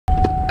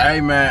Hey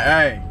man,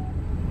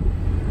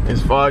 hey.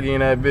 It's foggy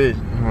in that bitch.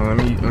 Let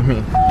me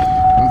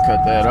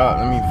cut that out.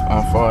 Let me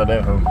unfold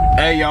that hoe.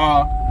 Hey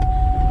y'all.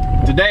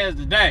 Today is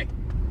the day.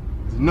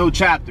 It's a new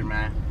chapter,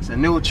 man. It's a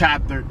new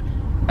chapter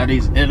of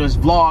this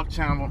vlog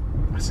channel.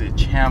 I said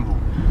channel.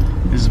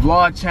 This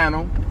vlog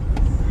channel,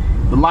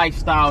 the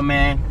lifestyle,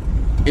 man,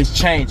 is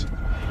changing.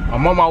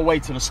 I'm on my way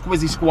to the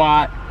Squizzy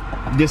Squad,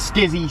 the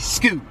Skizzy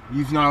Scoot.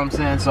 You know what I'm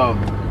saying? So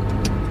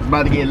it's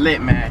about to get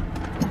lit, man.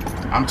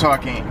 I'm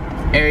talking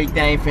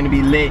everything finna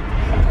be lit.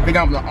 I think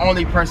I'm the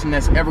only person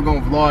that's ever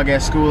gonna vlog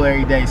at school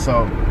every day.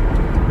 So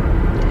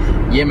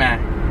yeah, man,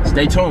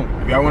 stay tuned.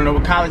 If y'all wanna know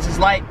what college is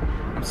like,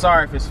 I'm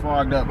sorry if it's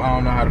fogged up. I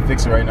don't know how to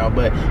fix it right now,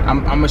 but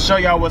I'm gonna show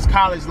y'all what's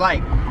college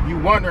like. If you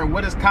wondering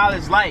what is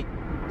college like,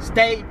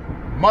 stay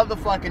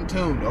motherfucking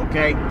tuned,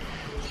 okay?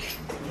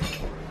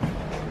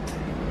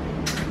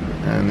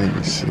 That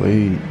nigga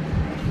sleep.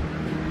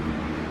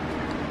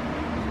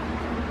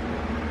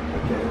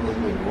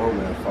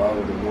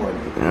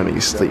 That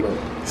nigga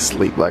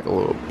sleep like a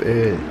little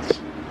bitch.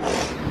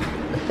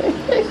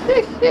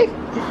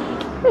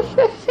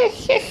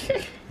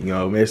 You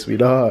gonna miss me,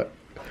 dog?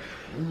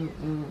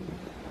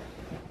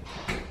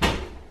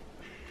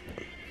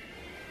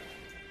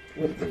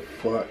 What the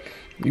fuck?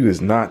 You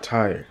is not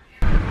tired.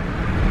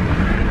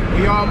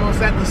 We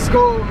almost at the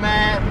school,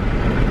 man.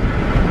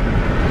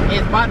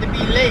 It's about to be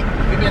late.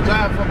 We've been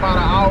driving for about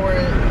an hour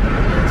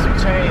and some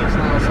change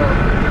now, so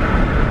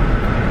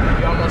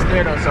we almost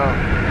there though, so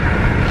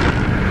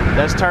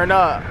let's turn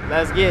up.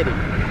 Let's get it.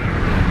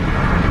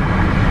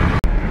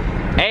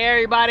 Hey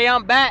everybody,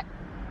 I'm back.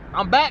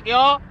 I'm back,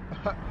 y'all.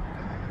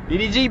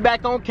 DDG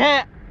back on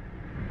camp.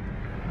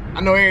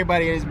 I know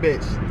everybody in this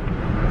bitch.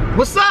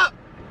 What's up?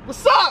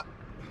 What's up?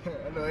 I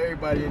know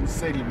everybody in the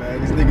city, man.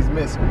 These niggas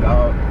miss me,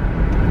 dog.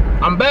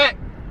 I'm back.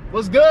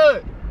 What's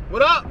good?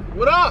 What up?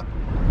 What up?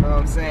 You know what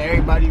I'm saying?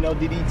 Everybody know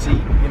DDG.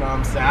 You know what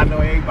I'm saying? I know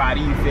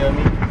everybody, you feel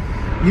me?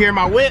 You hear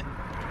my whip?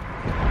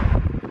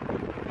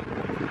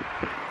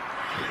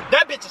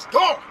 That bitch is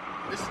gone.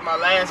 This is my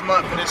last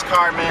month for this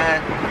car,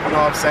 man. You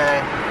know what I'm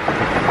saying?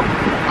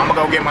 I'm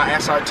gonna go get my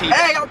SRT.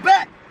 Hey, I'm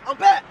back. I'm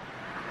back.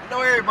 I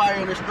know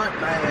everybody in this strip,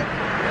 man.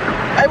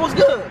 Hey, what's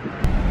good?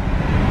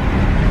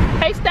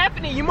 Hey,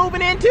 Stephanie, you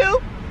moving in too?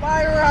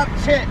 Fire up,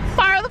 chick.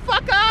 Fire the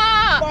fuck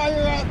up.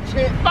 Fire up,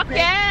 chick. Fuck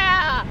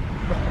yeah.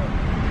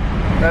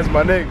 That's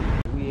my nigga.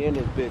 We in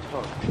this bitch,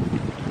 huh?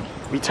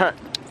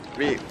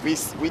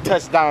 We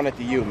touched down at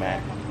the U,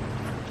 man.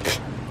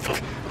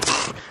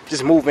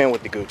 Just move in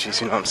with the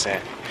Gucci's, you know what I'm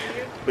saying?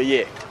 But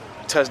yeah,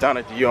 touched down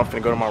at the U. I'm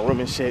finna go to my room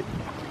and shit.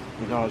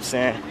 You know what I'm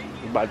saying?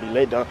 We about to be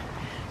lit though.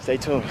 Stay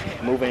tuned.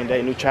 Move in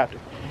day, new chapter.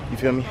 You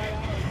feel me?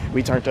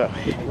 We turned up.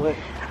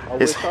 I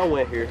wish I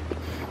went here.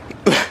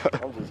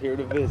 I'm just here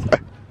to visit.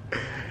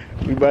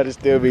 We about to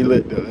still be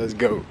lit though. Let's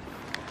go.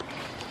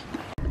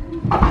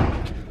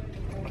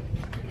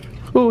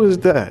 Who is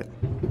that?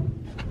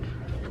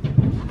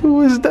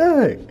 Who is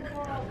that?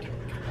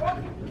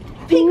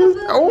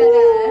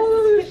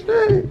 Oh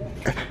shit!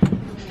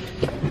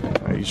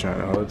 Are you trying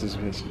to hold this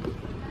bitch?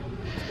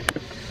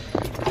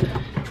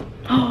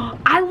 Oh,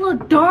 I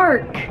look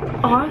dark.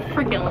 Oh, I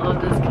freaking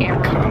love this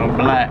camera. I'm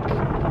black.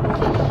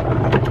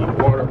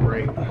 Water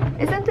break.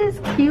 Isn't this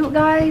cute,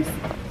 guys?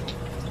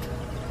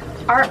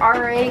 Our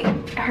RA,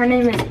 her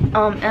name is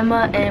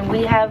Emma, and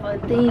we have a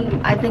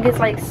thing. I think it's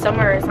like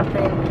summer or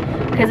something,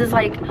 because it's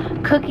like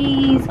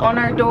cookies on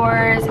our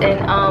doors and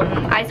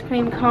ice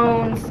cream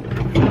cones.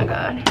 Oh my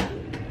god,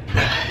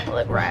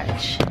 look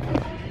ratch.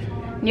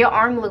 Your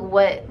arm look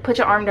wet. Put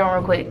your arm down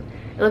real quick.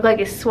 It look like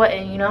it's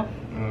sweating, you know.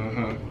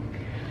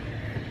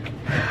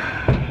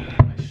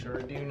 I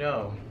sure do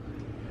know.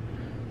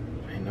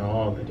 I know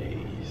all the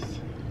days.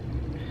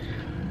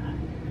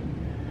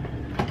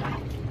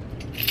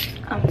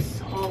 I'm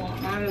so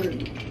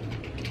hungry.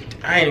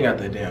 I ain't got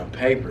that damn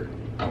paper.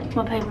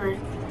 What paper?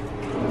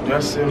 Do I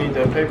still need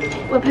that paper?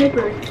 What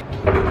paper?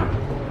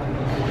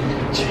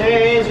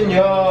 Changing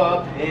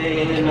your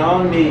opinion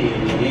on me.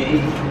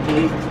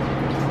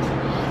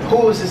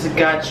 Who is this that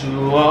got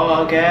you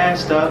all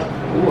gassed up?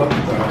 Ooh,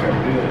 okay,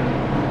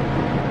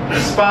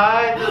 good.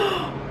 Spy.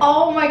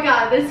 Oh my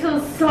god, this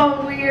feels so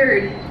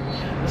weird.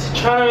 Just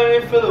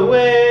trying for the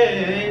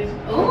waves.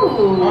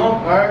 Ooh.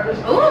 On purpose.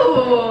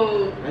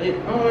 Ooh.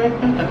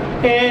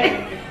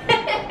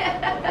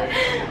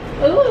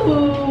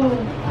 Ooh.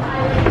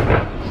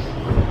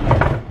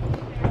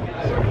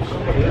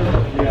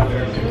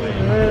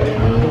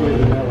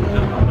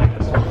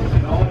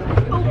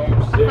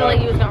 I feel like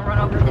you was gonna run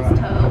over this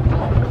toe.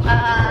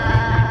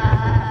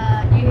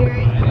 You hear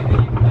it?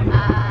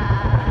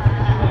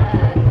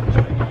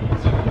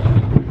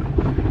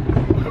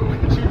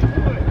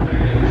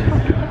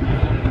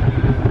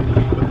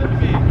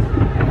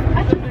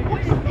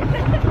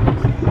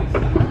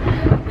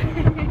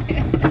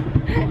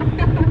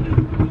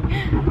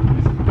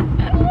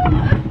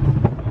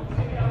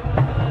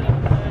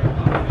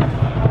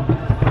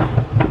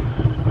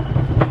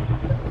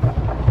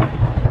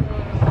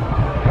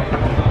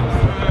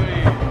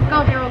 Go,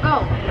 Daryl, go.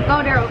 Go,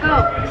 Daryl, go.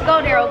 Go,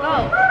 Daryl, go.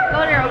 Go,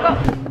 Daryl,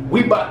 go.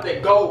 We about to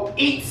go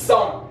eat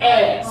some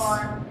ass.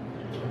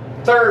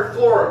 3rd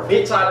floor,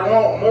 bitch, I don't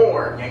want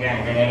more.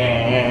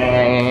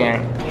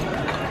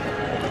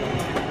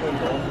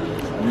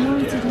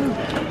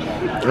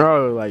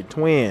 Bro, like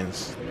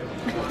twins.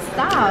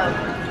 Stop.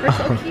 We're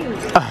so cute.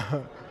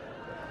 Fuck,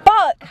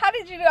 how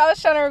did you do? I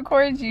was trying to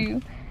record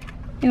you.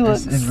 You look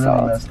It's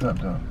really messed up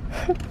though.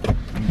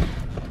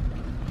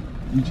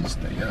 You just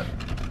stay up.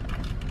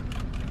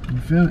 You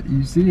feel it?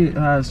 You see it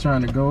how it's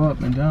trying to go up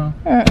and down?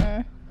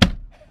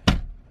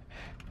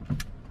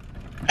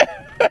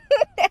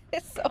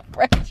 It's so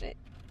wretched.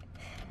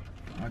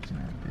 Watching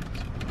that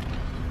bitch.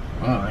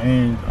 Oh,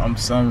 and I'm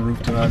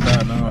sunroof till I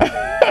die now.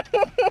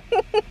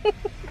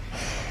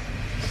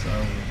 So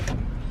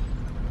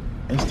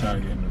it's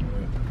time to get in the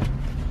whip.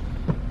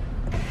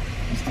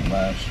 It's the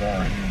last straw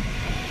right here.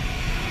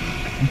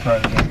 I'm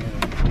probably gonna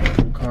get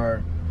a car.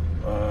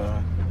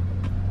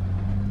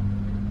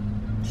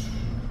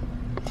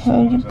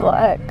 Change it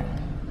black.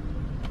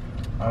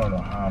 I don't know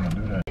how I'm gonna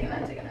do that.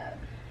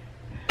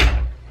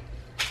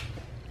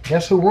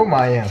 Guess who room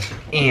I am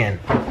in?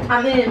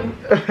 I'm in.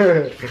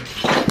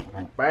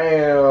 Bam.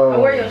 I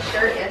wore your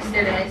shirt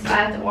yesterday, so I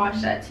have to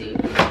wash that too.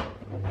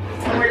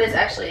 I wore this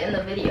actually in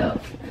the video.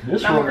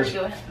 This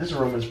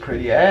room is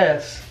pretty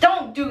ass.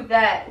 Don't do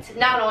that.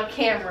 Not on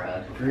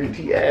camera.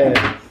 Pretty ass.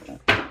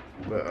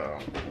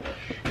 But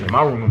yeah,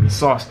 my room is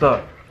sauced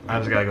up. I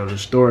just gotta go to the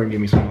store and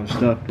get me some more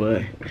stuff.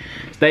 But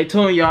stay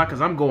tuned, y'all,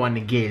 cause I'm going to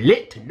get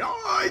lit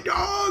tonight.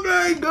 Dog,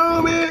 ain't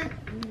coming.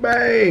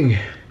 Bang.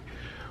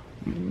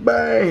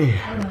 Bang.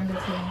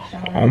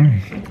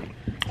 I'm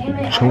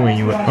chewing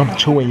you. I'm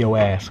chewing your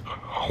ass.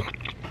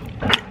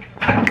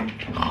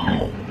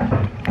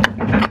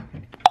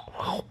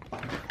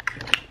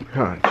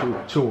 Huh,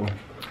 chew him.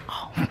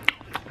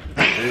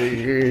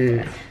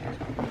 Hey,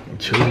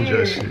 chewing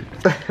your shit.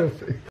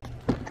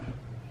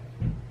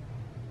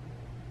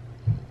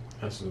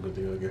 That's a good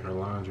deal to get her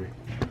laundry.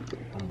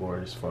 I'm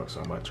bored as fuck, so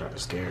I'm about to try to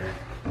scare her.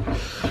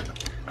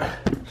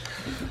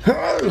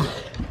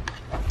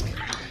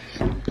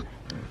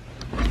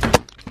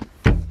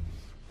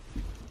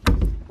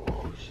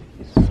 Oh,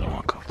 she's so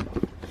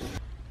uncomfortable.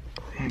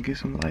 Man, get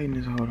some light in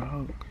this whole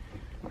dog.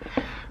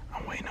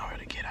 I'm waiting on her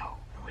to get out.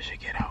 When she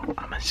get out,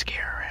 I'm gonna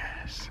scare her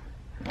ass.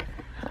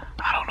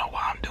 I don't know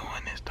why I'm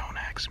doing this. Don't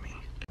ask me.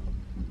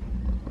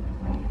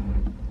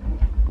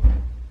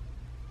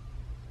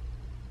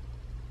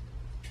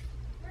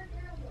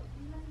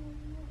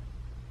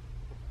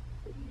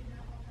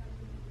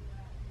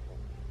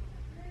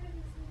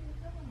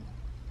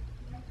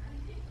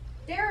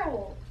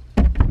 Daryl,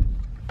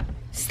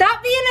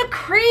 stop being a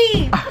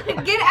creep.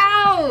 Get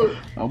out.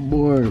 I'm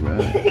bored,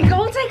 man.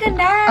 Go take a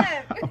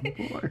nap. I'm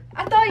bored.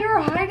 I thought you were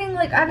hiding.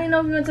 Like, I didn't know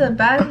if you went to the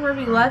bathroom or if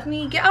you left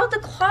me. Get out the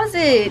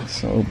closet.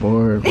 So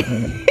bored,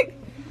 man.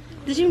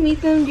 Did you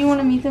meet them? Do you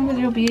want to meet them because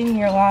you'll be in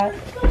your lot?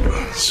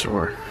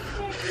 Sure.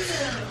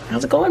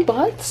 How's it going,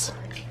 buds?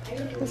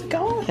 How's it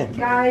going?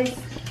 Guys,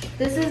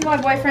 this is my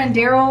boyfriend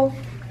Daryl.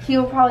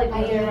 He'll probably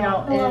be in and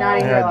out of here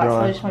a lot, so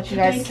I just want you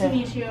guys to.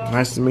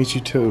 Nice to meet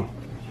you too.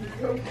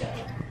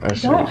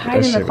 Don't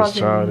hide in the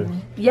closet.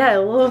 Yeah, a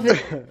little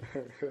bit.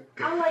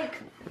 I'm like.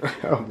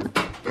 I'm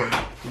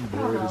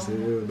bored as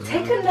hell.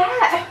 Take a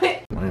nap.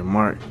 Man,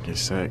 Mark, get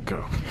set, go.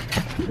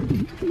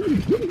 I'm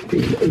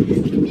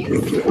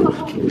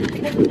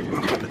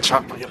about to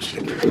chop on your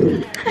shit.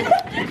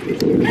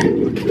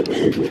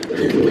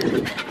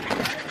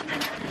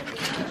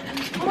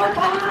 Oh my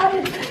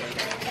god.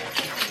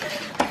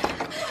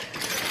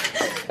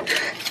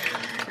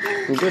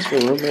 Is this for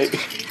roommate?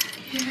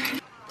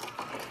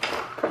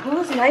 It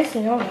was nice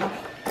and all.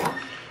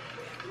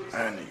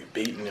 That nigga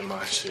beating in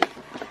my shit.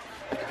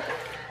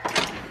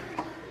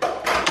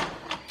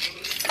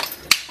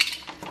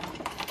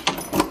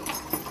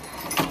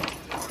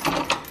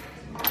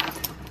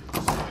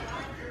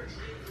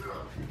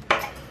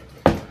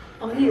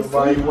 Oh, he is.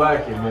 Why you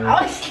whacking, man?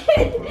 Oh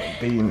shit.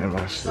 Beating in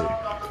my shit.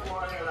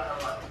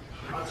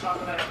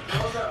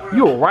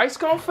 You a Rice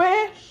Gum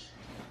fan?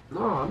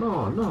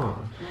 No.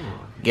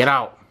 Get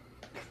out.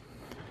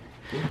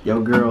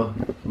 Yo, girl,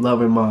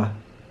 loving my.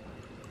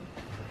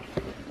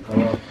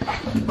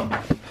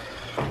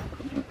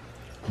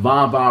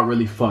 Von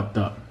really fucked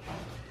up.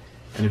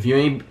 And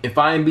if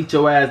I ain't beat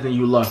your ass, then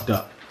you lucked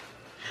up.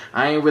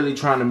 I ain't really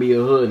trying to be a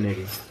hood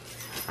nigga.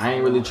 I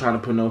ain't really trying to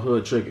put no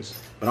hood triggers.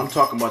 But I'm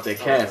talking about that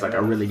cash like I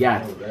really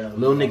got it.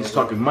 Little niggas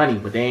talking money,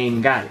 but they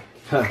ain't got it.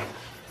 Huh.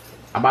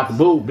 I'm about to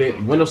boo, bitch.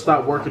 Window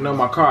stopped working on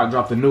my car. I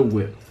dropped a new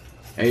whip.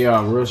 Hey,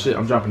 y'all, real shit.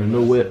 I'm dropping a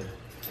new whip.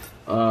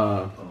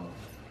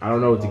 I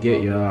don't know what to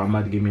get, y'all. I'm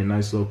about to get me a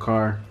nice little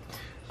car.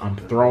 I'm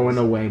throwing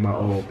away my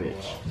old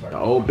bitch. The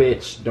old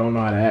bitch don't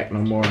know how to act no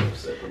more.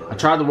 I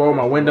tried to roll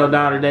my window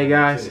down today,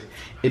 guys.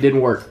 It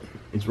didn't work.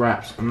 It's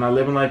raps. I'm not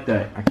living like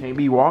that. I can't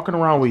be walking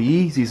around with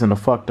Yeezys and a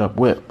fucked up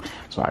whip.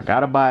 So I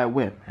gotta buy a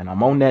whip, and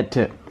I'm on that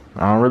tip.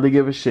 I don't really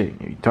give a shit.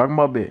 You talking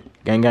about bitch?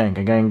 Gang, gang,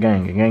 gang, gang,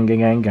 gang, gang, gang,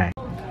 gang, gang.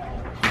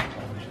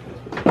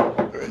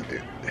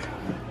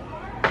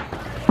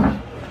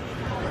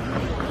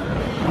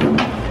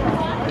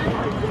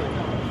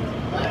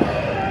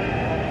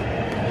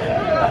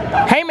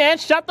 man.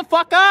 Shut the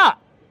fuck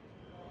up.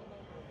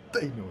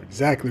 They know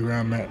exactly where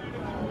I'm at.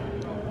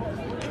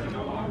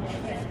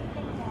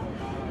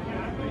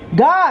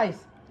 Guys,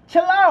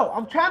 chill out.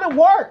 I'm trying to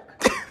work.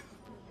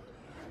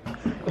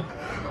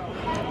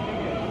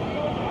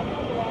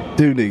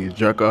 Dude, niggas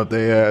drunk off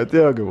their ass. They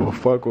don't give a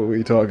fuck what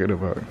we talking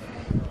about.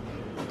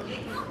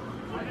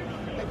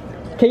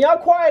 Can y'all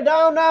quiet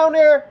down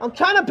there? I'm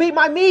trying to beat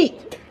my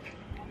meat.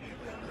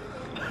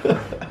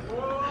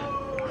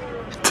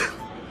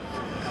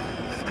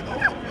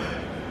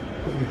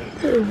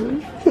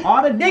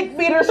 All the dick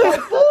beaters like,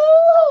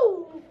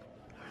 ooh.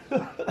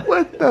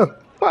 What the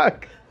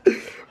fuck?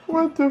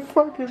 What the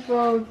fuck is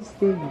wrong with this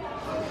thing?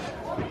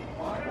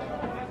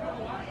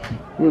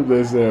 What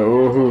they say?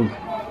 Oh,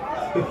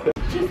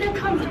 She said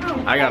come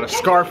down. I got a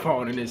scarf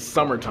on and it's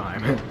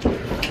summertime.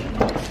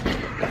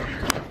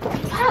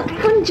 Fuck, I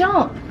couldn't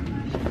jump.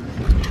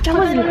 That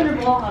wasn't in the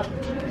vlog.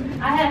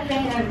 I have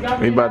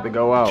fans. We about to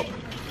go out.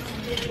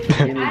 I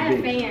have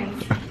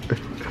fans.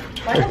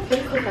 Why does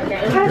this look like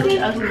that?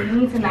 It's ugly. You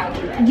need to not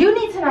do that. You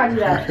need to not do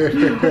that.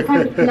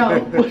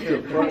 No.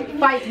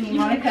 Fight me,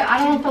 Monica.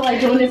 I don't feel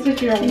like doing this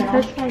with you right now.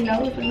 Touch my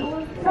nose. I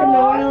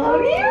know I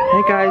love you.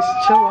 Hey guys,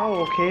 chill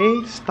out,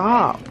 okay?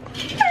 Stop.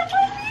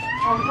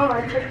 Oh,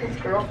 I took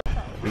this girl.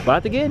 We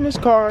about to get in this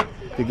car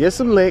to get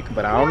some lick,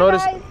 but I don't know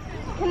this. Guys,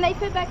 can they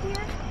fit back here?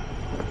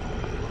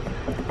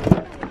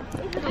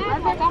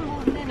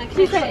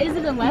 She said, is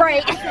it 11?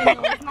 Right. I said,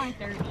 no, it's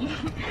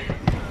 9:30.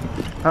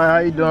 Hi, how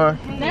you doing?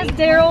 That's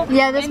Daryl.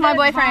 Yeah, this is my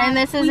boyfriend, and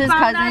this is his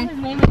cousin. His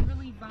name is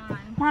really Vaughn.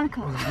 Monica.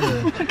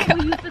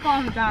 We used to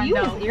call him John.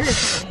 No,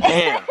 irritating.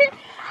 Damn.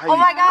 Oh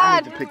my I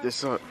God. need to pick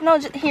this up. No,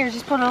 here,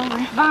 just put it over.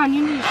 Vaughn,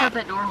 you need to shut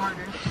that door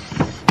harder.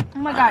 Oh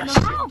my God.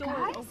 Oh,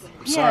 guys.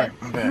 I'm sorry,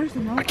 my bad.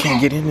 I can't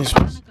get in this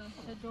one.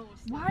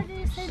 Why did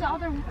it say the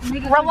other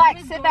nigga?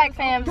 Relax, sit back,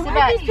 fam, sit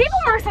back. These people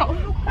are so.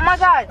 Oh my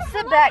God,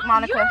 sit back,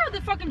 Monica. You're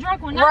the fucking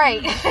drunk one. not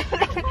Right. me.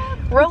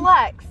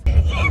 Relax.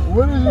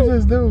 what did you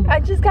just do? I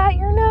just got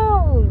your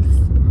nose.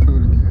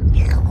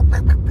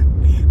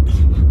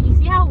 You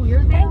see how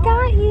weird they I are?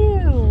 got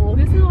you.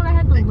 This is what I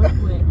had to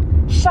live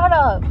with. Shut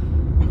up.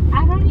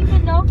 I don't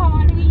even know if I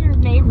want to be your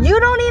neighbor. You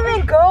don't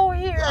even go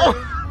here.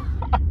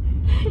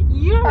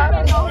 You don't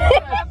even know.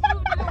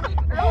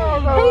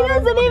 He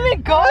doesn't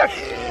even go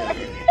here.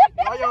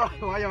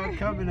 Why y'all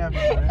coming at me,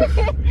 man?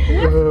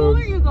 What school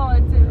are you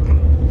going to?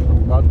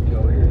 About to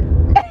go here.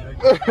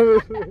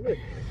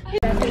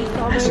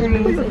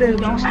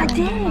 I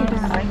did.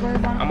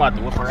 I'm about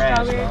to whip her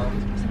ass, bro.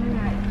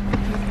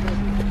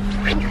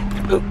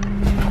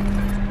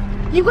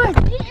 You guys,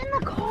 get in the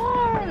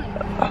car.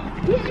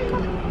 Get in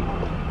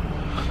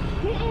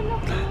the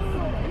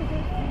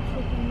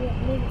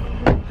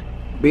car.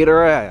 Beat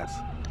her ass.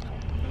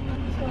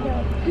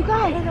 You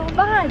guys,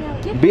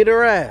 fine. Beat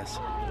her ass.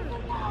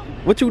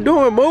 What you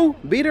doing, Moo?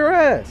 Beat her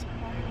ass.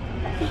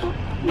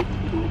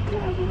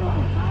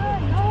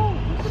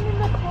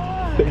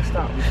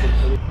 Stop.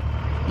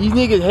 These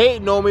niggas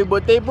hating on me,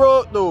 but they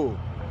broke though.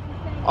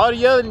 All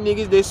the other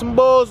niggas, they some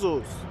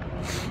bozos.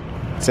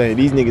 Say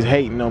these niggas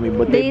hating on me,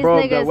 but they These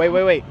broke though.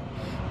 niggas- Wait.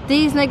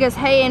 These niggas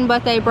hating,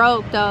 but they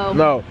broke though.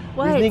 No.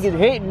 What? These niggas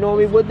hating on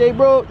me, but they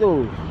broke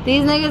though.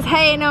 These niggas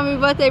hating on me,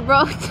 but they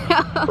broke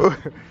though.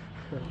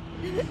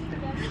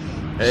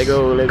 Let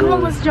go. Come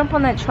on, let's jump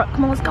on that truck.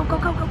 Come on, let's go.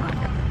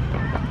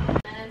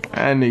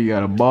 That nigga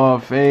got a ball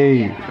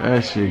fade.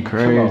 That shit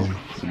crazy.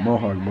 It's a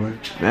mohawk, boy.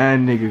 That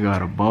nigga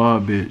got a ball,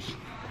 bitch.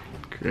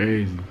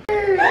 Crazy.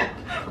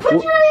 Put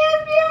your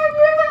hand behind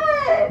your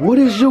head. What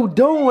is you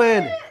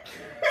doing?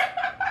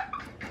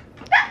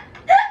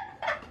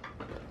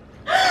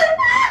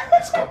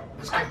 Let's go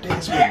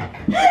dance with him.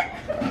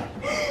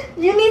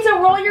 You need to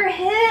roll your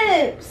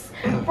hips.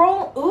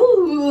 Roll.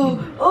 Ooh.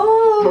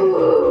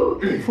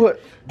 Foot.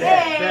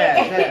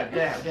 Hey.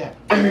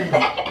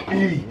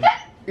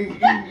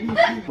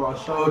 Bro,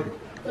 shoulder.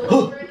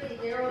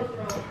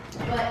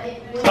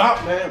 Stop,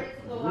 man.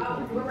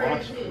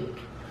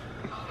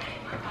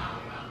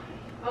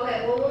 Okay,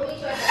 well, let me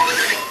try.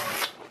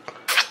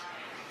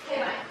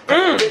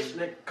 Bitch,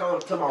 nigga, come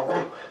to my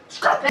room.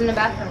 In the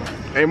bathroom.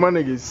 Hey, my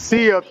nigga,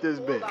 see up this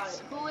bitch.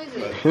 Who is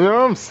it? You know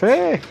what I'm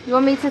saying? You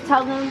want me to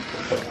tell him?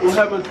 What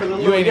happened to the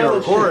You ain't even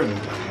recording.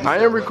 I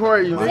am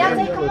recording you.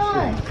 Zay, come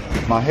on.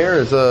 My hair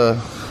is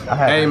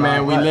Hey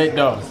man, we lit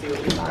though.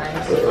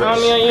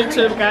 Follow me on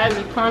YouTube, guys.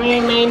 It's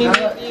PontiacMadeDDG.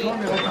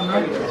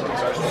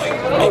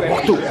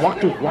 Walk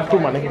through,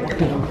 my nigga. Walk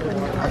through.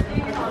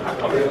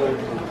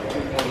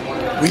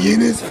 We in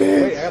this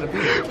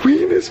fence.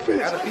 We in this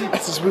fence.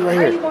 That's just we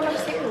right here.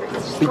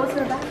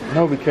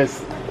 No,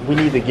 because we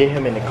need to get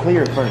him in the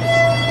clear first.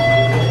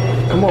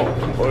 Come on.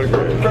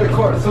 Credit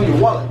card, it's on your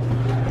wallet.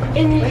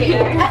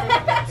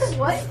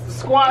 What?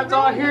 Squad's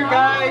all here,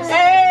 guys.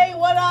 Hey,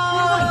 what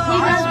up?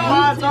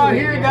 Squad's all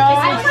here,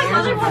 guys.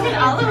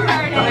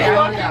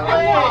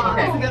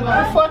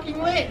 We're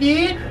Fucking lit,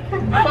 dude.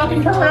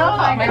 Fucking turn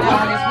up.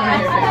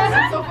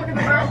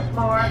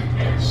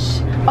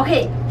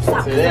 Okay,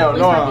 stop. They don't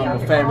know I'm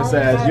a famous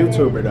ass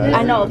YouTuber, though.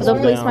 I know, but the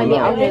police might be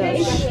out there.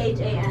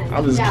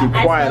 I'll just keep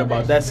quiet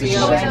about that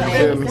situation. You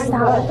feel me?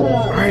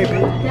 Alright,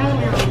 baby.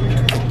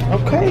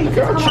 Okay,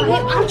 girl.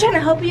 I'm trying to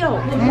help you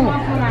out. Come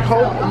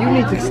on. You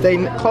need to stay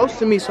close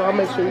to me so I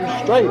make sure you're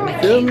straight. You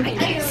feel me? I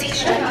can't see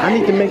straight. I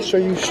need to make sure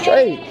you're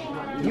straight.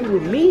 You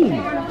with me.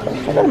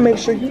 I gotta make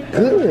sure you're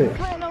good.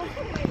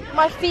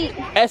 My feet.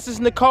 Essence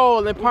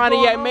Nicole and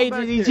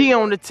PontiacMadeDDG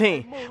on the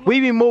team. We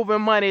be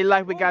moving money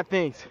like we got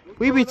things.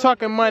 We be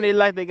talking money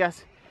like they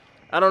got.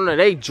 I don't know.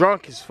 They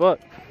drunk as fuck.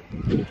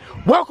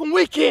 Welcome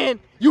weekend.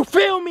 You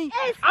feel me?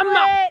 I'm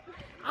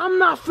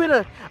not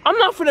finna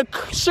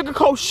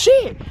sugarcoat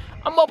shit.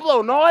 I'm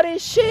uploading all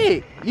this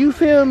shit. You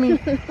feel me?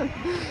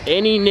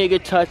 Any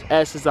nigga touch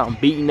Essence, I'm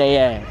beating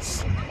their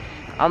ass.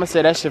 I'ma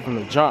say that shit from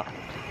the jump.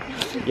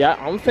 Yeah,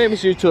 I'm a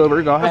famous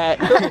YouTuber. Go ahead.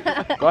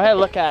 Go ahead,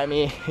 look at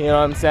me. You know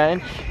what I'm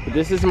saying? But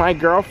this is my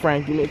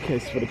girlfriend. Give me a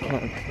kiss for the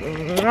camera.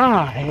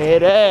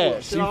 Head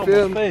ass. You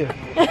feel me? You know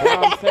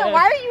what I'm saying?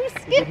 Why are you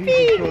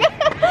skipping?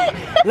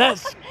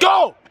 Let's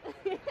go!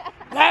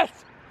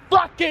 Let's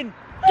fucking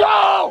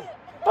go!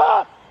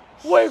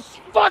 We're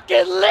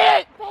fucking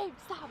lit! Babe,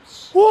 stop.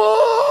 Shh.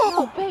 Whoa!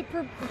 No, babe,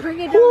 bring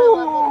it down a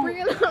level. Bring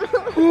it down a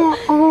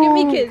level. Give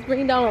me a kiss. Bring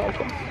it down a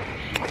level.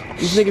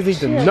 These niggas need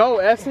to know,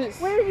 Essence.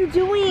 What are you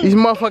doing? These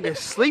motherfuckers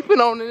sleeping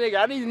on the nigga.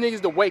 I need these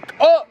niggas to wake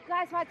up.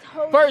 Guys, my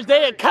toes. First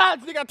day of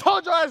college, nigga, I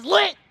told y'all it's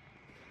lit.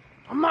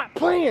 I'm not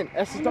playing.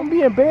 Essence, don't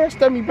be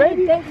embarrassed of me,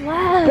 baby. They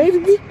left.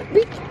 Baby,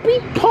 be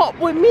pumped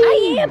with me.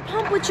 I am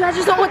pumped with you. I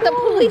just don't want the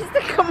police to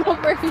come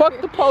over here.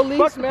 Fuck the police,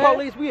 Fuck the man.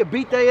 police, we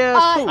beat their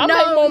ass too. I no,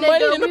 make more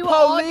money nigga, than the we will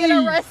all get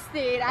police.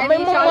 arrested. I make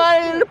more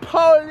money than the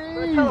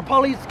police. Tell the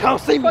police to come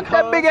see me. Fuck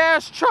that big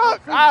ass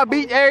truck. I'll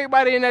beat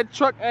everybody in that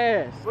truck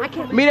ass. I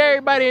can't Meet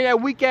everybody in that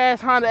weak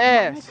ass Honda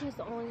ass. Is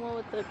the only one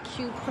with the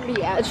cute,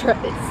 pretty address.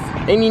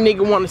 Any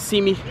nigga wanna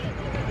see me,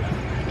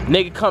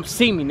 nigga come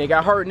see me, nigga.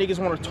 I heard niggas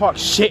wanna talk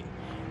shit.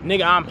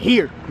 Nigga, I'm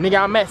here.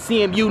 Nigga, I'm at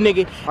CMU,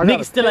 nigga.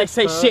 Niggas still ain't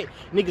say shit.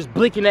 Niggas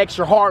blinking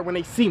extra hard when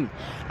they see me.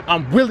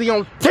 I'm really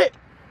on tip.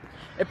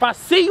 If I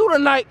see you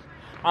tonight,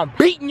 I'm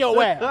beating your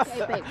ass.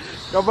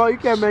 Yo, bro, you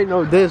can't make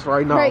no diss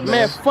right now, Right,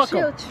 Man, fuck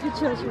him.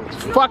 Chill.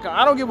 Fuck him.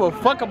 I don't give a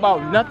fuck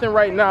about nothing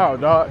right now,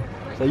 dog.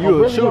 So you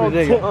a really shooter, on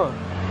nigga.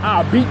 tip.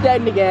 I'll beat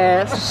that nigga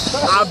ass.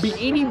 I'll beat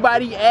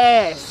anybody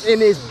ass in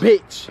this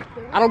bitch.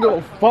 I don't give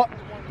a fuck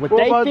what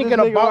they thinking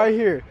about. Right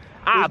here.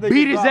 I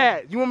beat his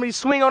ass. You want me to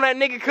swing on that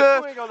nigga, cuz?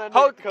 Swing on that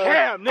Hold nigga, the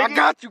cam, nigga. I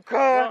got you, cuz.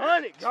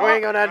 100, dog.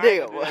 Swing on that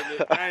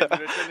nigga. I ain't do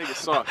that nigga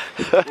soft.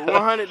 But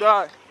 100,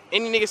 dog.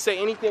 Any nigga say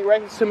anything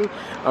racist to me,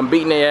 I'm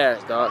beating their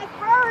ass, dog.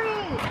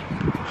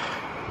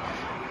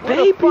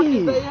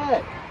 Baby.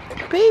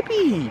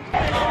 Baby.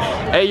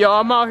 Hey, y'all,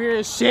 I'm out here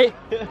and shit.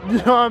 You know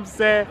what I'm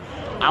saying?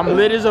 I'm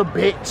lit as a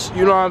bitch.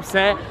 You know what I'm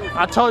saying?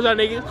 I told y'all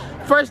niggas,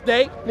 first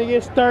day, nigga,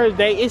 it's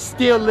Thursday. It's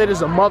still lit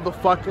as a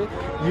motherfucker.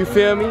 You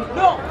feel me?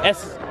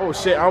 Essence, oh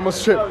shit, I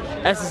almost tripped.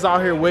 Essence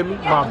out here with me,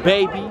 my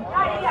baby.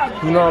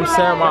 You know what I'm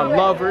saying? My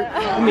lover.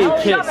 Give me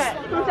a kiss.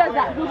 Who says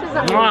that? Who says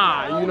that?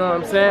 Mwah, you know what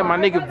I'm saying? My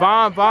nigga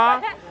Von.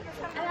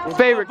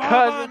 Favorite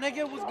cousin.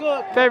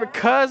 Favorite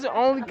cousin,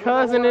 only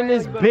cousin in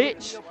this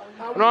bitch. You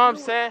know what I'm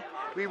saying?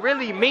 We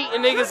really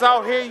meeting niggas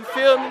out here, you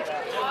feel me?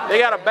 They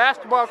got a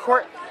basketball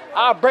court.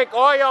 I'll break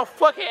all y'all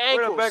fucking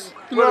ankles.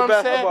 You know what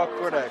I'm saying?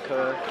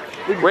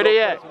 Where they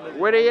at?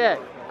 Where they at?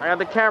 I got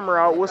the camera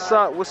out. What's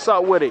up? What's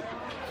up with it?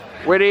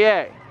 Where they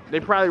at? They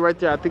probably right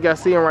there. I think I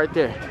see them right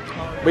there.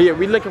 But yeah,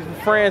 we looking for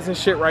friends and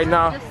shit right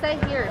now. Just stay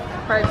here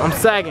first. I'm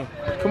sagging.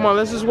 Come on,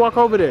 let's just walk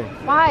over there.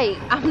 Why?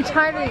 I'm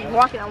tired of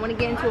walking. I want to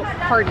get into a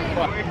party.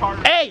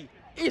 Hey,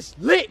 it's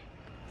lit.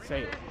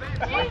 Say it.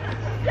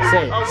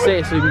 Say it. Say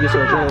it so you can get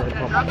your adrenaline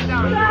pumping.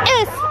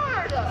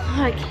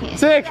 I can't.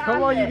 Say it.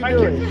 Come on, you can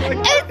do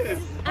it.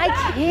 I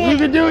can't. You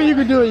can do it. You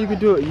can do it. You can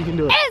do it. You can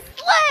do it.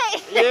 It's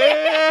lit.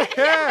 Yeah.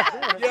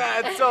 Yeah,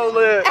 it's so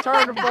lit.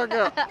 Turn the fuck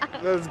up.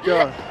 Let's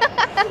go.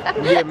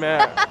 Yeah,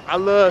 man. I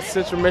love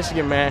Central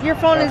Michigan, man. Your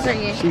phone is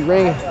ringing. She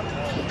ringing.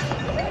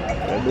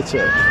 Let me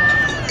check.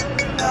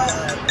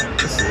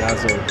 Let's see. I'll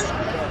say.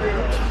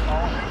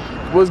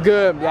 What's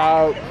good,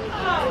 dog?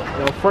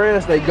 Your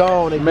friends, they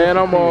gone. They Man,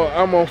 I'm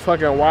on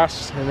fucking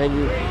Washington,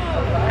 nigga.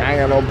 I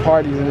ain't got no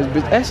parties in this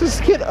bitch. Let's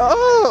just get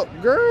up,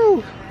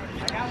 girl.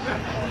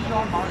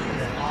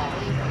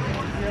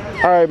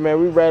 All right, man.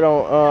 We right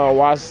on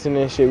Washington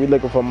and shit. We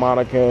looking for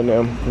Monica and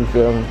them. You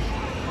feel me?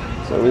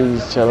 So we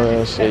just chilling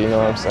and shit. You know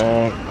what I'm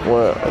saying?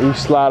 Well, you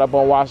slide up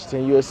on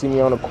Washington, you'll see me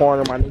on the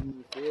corner, my nigga.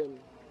 You feel me?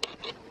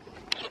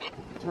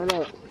 Turn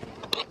up.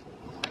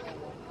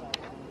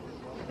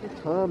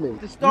 Coming.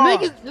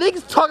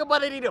 Niggas talking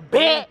about they need a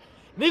bed.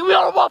 Nigga, we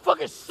on the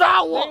motherfucking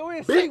sidewalk. Nigga,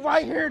 we sit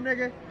right here,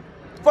 nigga.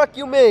 Fuck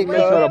you, man. Make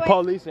sure the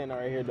police ain't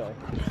right here though.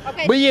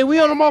 Okay. But yeah, we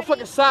on the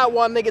motherfucking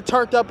sidewalk, nigga,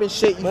 turned up and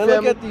shit. You Man, feel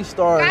look me? at these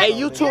stars. Hey,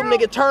 YouTube,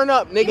 nigga, turn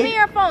up, nigga. Give me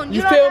your phone.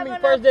 You don't feel have me?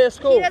 enough- First day of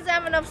school. He doesn't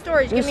have enough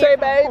storage. You Give me say, your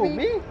phone.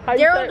 baby? me? How you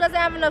Daryl say? doesn't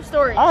have enough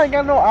storage. I ain't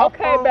got no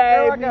Okay, iPhone, girl.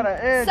 I baby. got an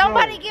Android.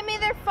 Somebody give me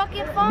their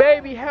fucking phone.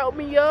 Baby, help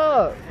me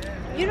up.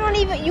 You don't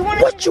even. You want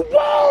to? What you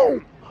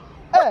want?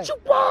 What you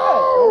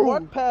want?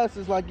 What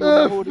passes like you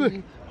know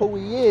who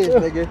he is,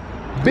 nigga?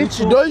 Bitch,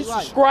 you know you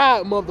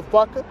subscribe,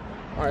 motherfucker.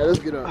 All right, let's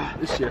get up.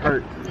 This shit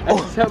hurt. Hey,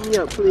 just help me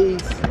up,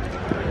 please.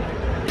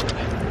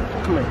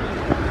 Come here.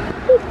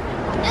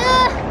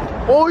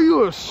 Oh,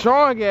 you a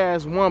strong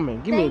ass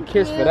woman. Give me a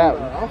kiss for that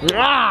one.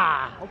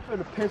 I'm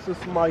finna piss in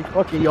somebody's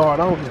fucking yard.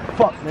 I don't give a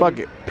fuck, nigga. Fuck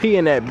it. Pee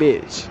in that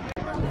bitch.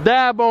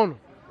 Dab on him.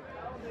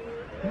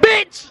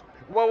 Bitch!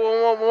 One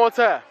more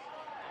time.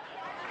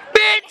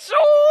 Bitch!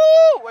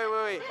 Ooh!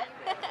 Wait.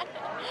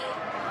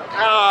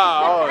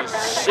 Oh,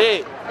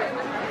 shit.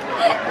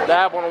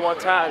 Dab on it one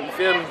time, you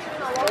feel me?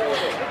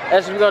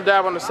 Actually, we're gonna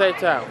dab on the same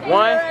time.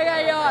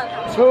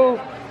 1, 2,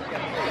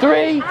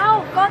 3.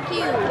 Ow, fuck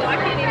you.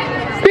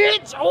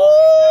 Bitch!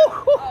 Ooh!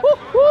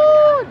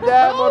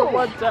 Dab on it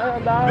one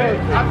time, dog.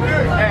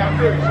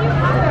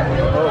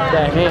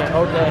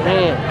 Hold that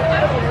hand.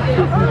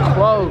 Keep you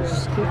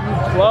close.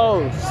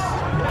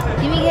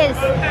 Give me a kiss.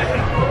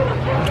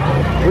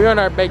 We on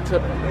our back to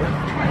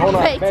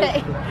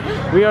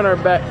We on our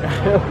back.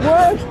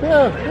 What?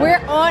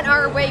 We're on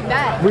our way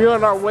back. We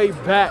on our way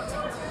back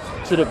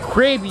to the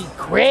crib.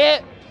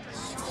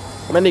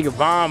 My nigga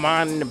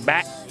Von in the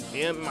back. You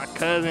feel me? My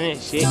cousin and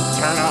shit.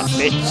 Turn off,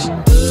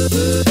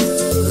 bitch.